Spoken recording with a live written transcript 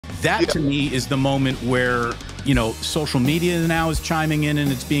That to me is the moment where, social media now is chiming in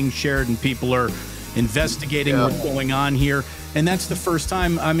and it's being shared and people are investigating what's going on here. And that's the first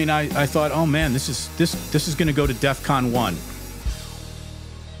time. I mean, I thought, oh man, this is going to go to DEFCON 1.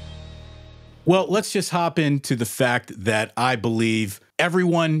 Well, let's just hop into the fact that I believe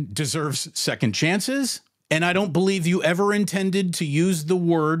everyone deserves second chances. And I don't believe you ever intended to use the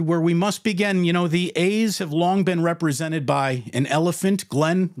word where we must begin. The A's have long been represented by an elephant.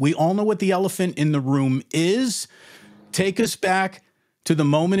 Glenn, we all know what the elephant in the room is. Take us back to the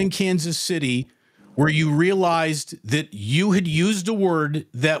moment in Kansas City where you realized that you had used a word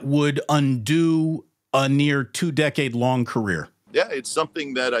that would undo a near 2-decade-long career. Yeah, it's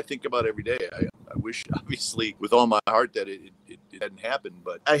something that I think about every day. I wish, obviously, with all my heart that it hadn't happened.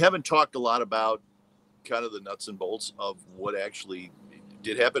 But I haven't talked a lot about kind of the nuts and bolts of what actually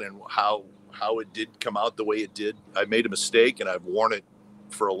did happen and how it did come out the way it did. I made a mistake and I've worn it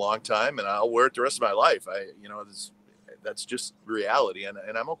for a long time and I'll wear it the rest of my life. That's just reality and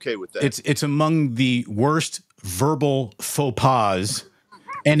I'm okay with that. It's among the worst verbal faux pas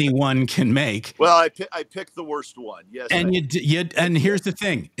anyone can make. Well, I picked the worst one. Yes. And and here's the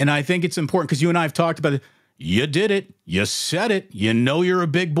thing. And I think it's important because you and I have talked about it. You did it. You said it. You're a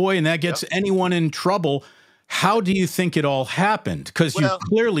big boy, and that gets anyone in trouble. How do you think it all happened? Because you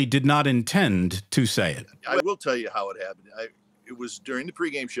clearly did not intend to say it. I will tell you how it happened. It was during the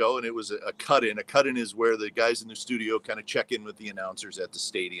pregame show, and it was a cut-in. A cut-in is where the guys in the studio kind of check in with the announcers at the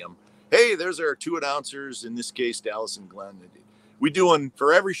stadium. Hey, there's our two announcers, in this case, Dallas and Glenn. We do one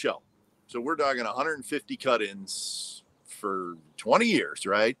for every show. So we're talking 150 cut-ins for 20 years,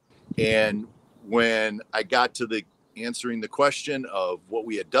 right? And when I got to the answering the question of what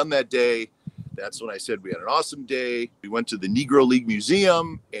we had done that day, that's when I said we had an awesome day. We went to the Negro League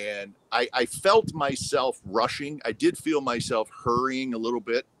Museum and I felt myself rushing. I did feel myself hurrying a little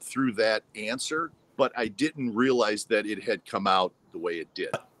bit through that answer, but I didn't realize that it had come out the way it did.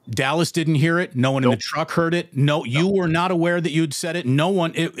 Dallas didn't hear it. No one in the truck heard it. No, you were not aware that you'd said it. No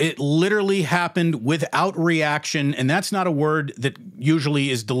one. It literally happened without reaction. And that's not a word that usually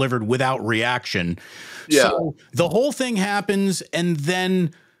is delivered without reaction. Yeah. So the whole thing happens. And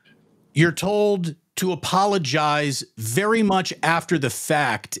then you're told to apologize very much after the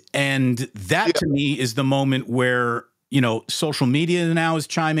fact. And that to me is the moment where, social media now is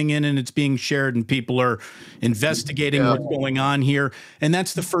chiming in and it's being shared and people are investigating what's going on here. And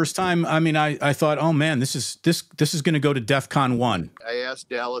that's the first time. I mean, I thought, oh man, this is going to go to DEFCON 1. I asked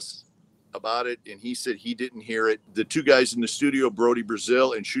Dallas about it and he said he didn't hear it. The two guys in the studio, Brody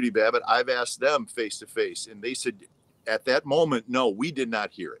Brazil and Shooty Babbitt, I've asked them face to face and they said at that moment, no, we did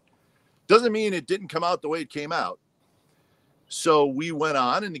not hear it. Doesn't mean it didn't come out the way it came out. So we went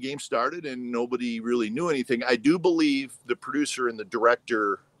on and the game started and nobody really knew anything. I do believe the producer and the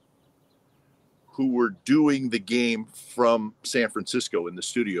director who were doing the game from San Francisco in the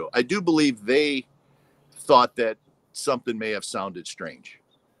studio, I do believe they thought that something may have sounded strange.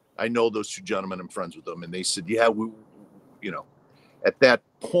 I know those two gentlemen, I'm friends with them. And they said, yeah, at that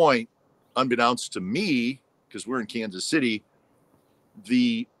point, unbeknownst to me, because we're in Kansas City,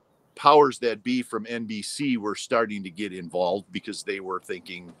 the powers that be from NBC were starting to get involved because they were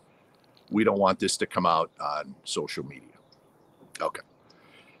thinking, we don't want this to come out on social media. Okay.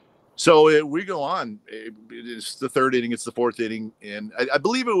 So we go on. It's the third inning. It's the fourth inning. And I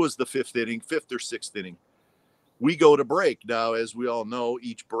believe it was the fifth or sixth inning. We go to break. Now, as we all know,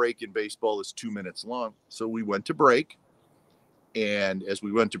 each break in baseball is 2 minutes long. So we went to break. And as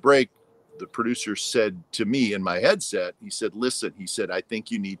we went to break, the producer said to me in my headset, he said, listen, he said, I think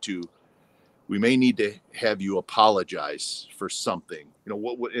we may need to have you apologize for something.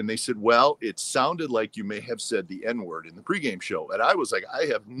 What? And they said, well, it sounded like you may have said the N-word in the pregame show. And I was like, I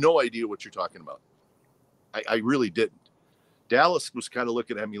have no idea what you're talking about. I really didn't. Dallas was kind of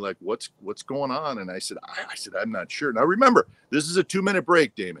looking at me like, what's going on? And I said, I'm not sure. Now remember, this is a 2-minute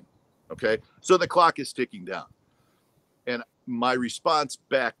break, Damon. Okay. So the clock is ticking down. And my response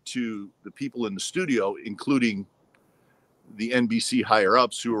back to the people in the studio, including the NBC higher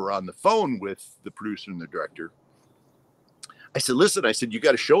ups who were on the phone with the producer and the director, I said, listen, I said, you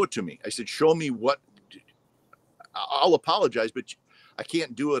got to show it to me. I said, show me what. I'll apologize, but I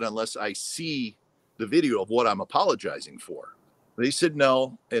can't do it unless I see the video of what I'm apologizing for. They said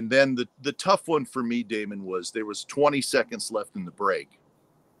no. And then the tough one for me, Damon, was there was 20 seconds left in the break.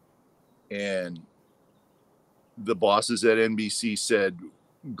 And the bosses at NBC said,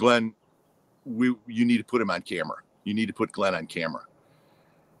 Glenn, you need to put him on camera. You need to put Glenn on camera.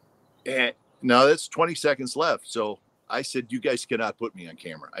 And now that's 20 seconds left. So I said, you guys cannot put me on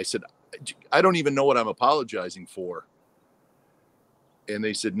camera. I said, I don't even know what I'm apologizing for. And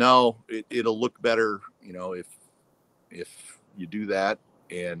they said, no, it'll look better, you know, if you do that.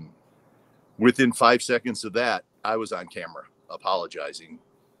 And within 5 seconds of that, I was on camera apologizing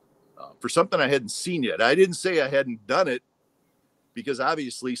for something I hadn't seen yet. I didn't say I hadn't done it, because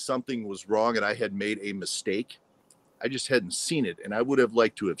obviously something was wrong and I had made a mistake. I just hadn't seen it, and I would have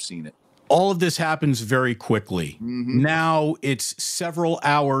liked to have seen it. All of this happens very quickly. Mm-hmm. Now it's several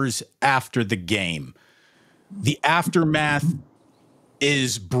hours after the game. The aftermath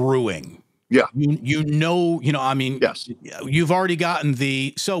is brewing. Yeah. I mean, yes. You've already gotten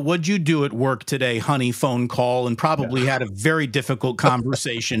so what'd you do at work today, honey, phone call, and probably had a very difficult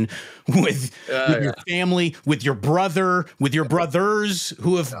conversation with your family, with your brother, with your brothers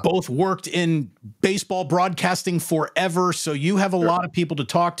who have both worked in baseball broadcasting forever. So you have a lot of people to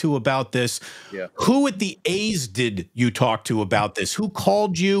talk to about this. Yeah. Who at the A's did you talk to about this? Who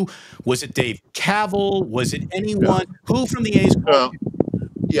called you? Was it Dave Kaval? Was it anyone? Who from the A's called you?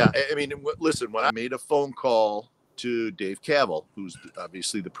 Yeah, I mean, listen, when I made a phone call to Dave Kaval, who's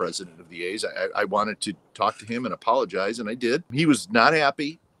obviously the president of the A's, I wanted to talk to him and apologize, and I did. He was not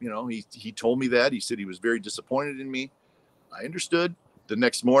happy. You know, he told me that. He said he was very disappointed in me. I understood. The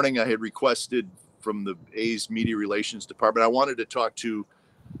next morning, I had requested from the A's media relations department, I wanted to talk to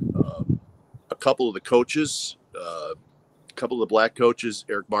a couple of the coaches, a couple of the black coaches,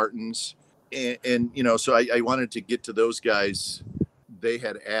 Eric Martins, and you know, so I wanted to get to those guys. They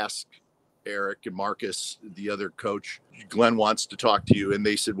had asked Eric and Marcus, the other coach, Glenn wants to talk to you. And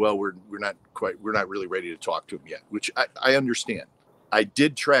they said, well, we're not really ready to talk to him yet, which I understand. I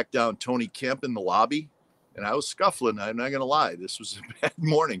did track down Tony Kemp in the lobby, and I was scuffling. I'm not going to lie. This was a bad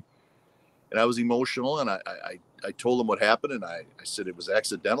morning, and I was emotional. And I told him what happened. And I said, it was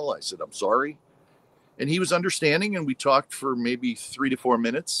accidental. I said, I'm sorry. And he was understanding, and we talked for maybe 3 to 4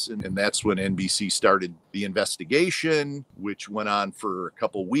 minutes. And that's when NBC started the investigation, which went on for a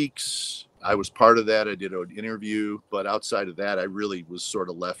couple weeks. I was part of that. I did an interview. But outside of that, I really was sort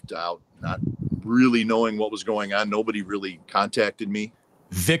of left out, not really knowing what was going on. Nobody really contacted me.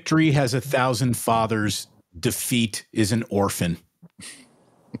 Victory has 1,000 fathers. Defeat is an orphan.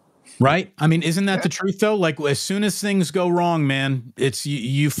 Right? I mean, isn't that the truth, though? Like, as soon as things go wrong, man, it's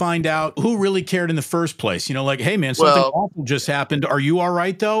you find out who really cared in the first place. You know, like, hey, man, something awful just happened. Are you all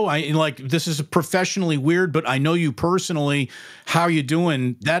right, though? This is professionally weird, but I know you personally. How you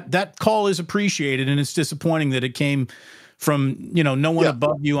doing? That call is appreciated, and it's disappointing that it came from, no one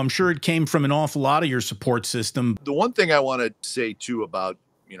above you. I'm sure it came from an awful lot of your support system. The one thing I want to say, too, about,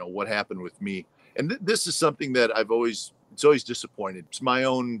 what happened with me, and this is something that it's always disappointed. It's my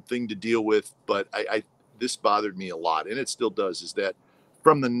own thing to deal with, but this bothered me a lot, and it still does, is that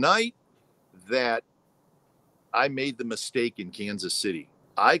from the night that I made the mistake in Kansas City,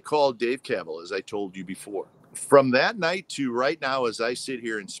 I called Dave Kaval, as I told you before. From that night to right now, as I sit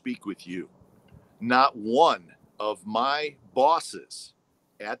here and speak with you, not one of my bosses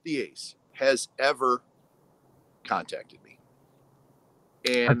at the A's has ever contacted me.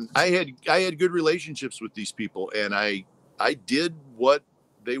 And I had good relationships with these people, and I did what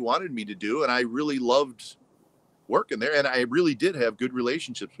they wanted me to do, and I really loved working there, and I really did have good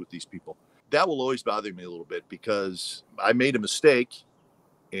relationships with these people. That will always bother me a little bit, because I made a mistake,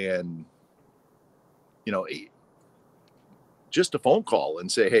 and just a phone call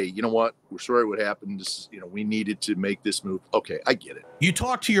and say, hey, you know what, we're sorry what happened. This is, we needed to make this move. Okay, I get it. You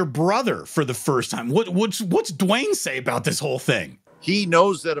talked to your brother for the first time. What's Duane say about this whole thing? He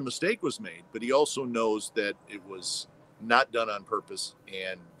knows that a mistake was made, but he also knows that it was not done on purpose,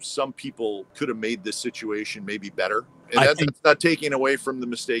 and some people could have made this situation maybe better. And that's not taking away from the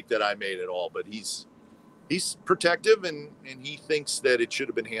mistake that I made at all, but he's protective, and he thinks that it should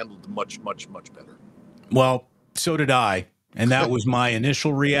have been handled much, much, much better. Well, so did I. And that was my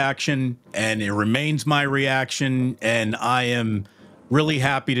initial reaction, and it remains my reaction. And I am really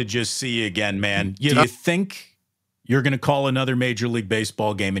happy to just see you again, man. Do you think you're going to call another Major League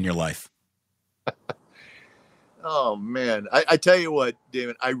Baseball game in your life? Oh, man. I tell you what,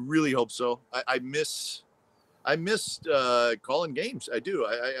 Damon, I really hope so. I missed calling games. I do.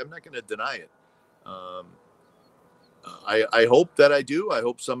 I'm not going to deny it. I hope that I do. I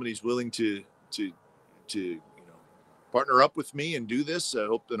hope somebody's willing to partner up with me and do this. I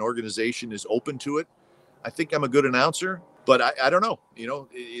hope an organization is open to it. I think I'm a good announcer, but I don't know.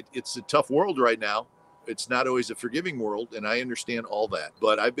 It's a tough world right now. It's not always a forgiving world, and I understand all that.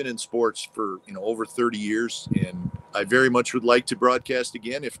 But I've been in sports for over 30 years, and I very much would like to broadcast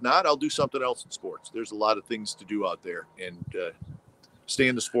again. If not, I'll do something else in sports. There's a lot of things to do out there, and stay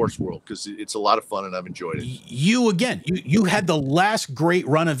in the sports world because it's a lot of fun and I've enjoyed it. You had the last great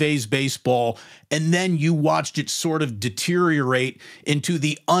run of A's baseball, and then you watched it sort of deteriorate into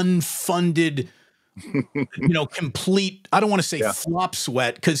the unfunded, complete, I don't want to say flop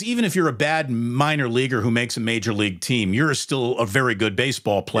sweat, because even if you're a bad minor leaguer who makes a major league team, you're still a very good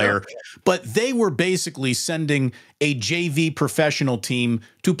baseball player. Yeah. But they were basically sending a JV professional team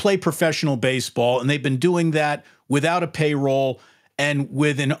to play professional baseball, and they've been doing that without a payroll and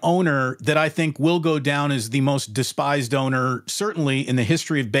with an owner that I think will go down as the most despised owner, certainly in the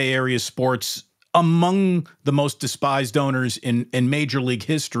history of Bay Area sports, among the most despised owners in Major League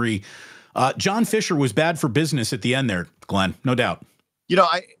history. John Fisher was bad for business at the end there, Glenn, no doubt.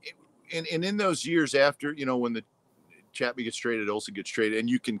 In those years after, when the Chapman gets traded, Olsen gets traded, and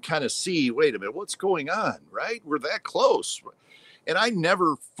you can kind of see, wait a minute, what's going on, right? We're that close. And I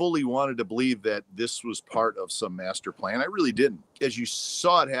never fully wanted to believe that this was part of some master plan. I really didn't. As you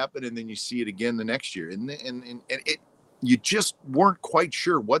saw it happen, and then you see it again the next year, and you just weren't quite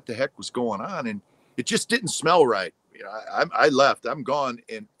sure what the heck was going on, and it just didn't smell right. I left. I'm gone,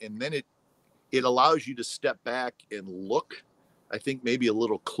 and then it allows you to step back and look, I think, maybe a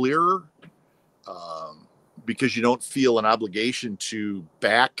little clearer, because you don't feel an obligation to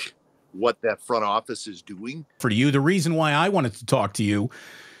back what that front office is doing. For you, the reason why I wanted to talk to you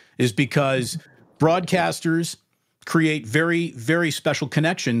is because broadcasters create very, very special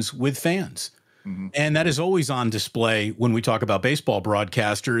connections with fans. Mm-hmm. And that is always on display when we talk about baseball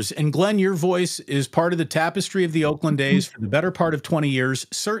broadcasters. And Glenn, your voice is part of the tapestry of the Oakland A's for the better part of 20 years.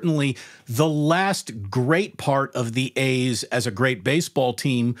 Certainly the last great part of the A's as a great baseball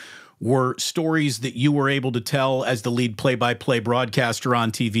team were stories that you were able to tell as the lead play-by-play broadcaster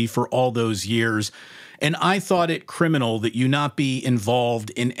on TV for all those years. And I thought it criminal that you not be involved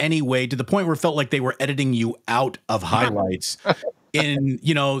in any way to the point where it felt like they were editing you out of highlights in,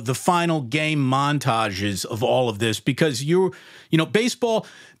 the final game montages of all of this, because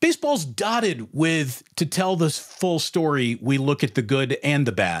baseball's dotted with, to tell the full story, we look at the good and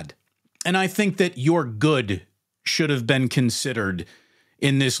the bad. And I think that your good should have been considered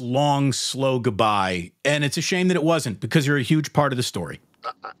in this long, slow goodbye. And it's a shame that it wasn't, because you're a huge part of the story.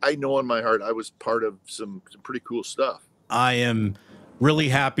 I know in my heart I was part of some pretty cool stuff. I am really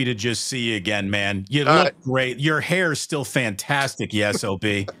happy to just see you again, man. You look great. Your hair is still fantastic, yes, OB.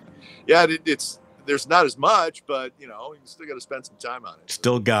 Yeah, there's not as much, but, you still got to spend some time on it.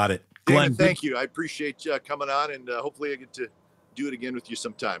 Still got it. Damon, thank you. I appreciate you coming on, and hopefully I get to do it again with you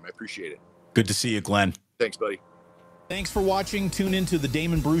sometime. I appreciate it. Good to see you, Glenn. Thanks, buddy. Thanks for watching. Tune into the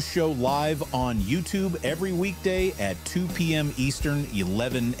Damon Bruce Show live on YouTube every weekday at 2 p.m. Eastern,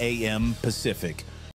 11 a.m. Pacific.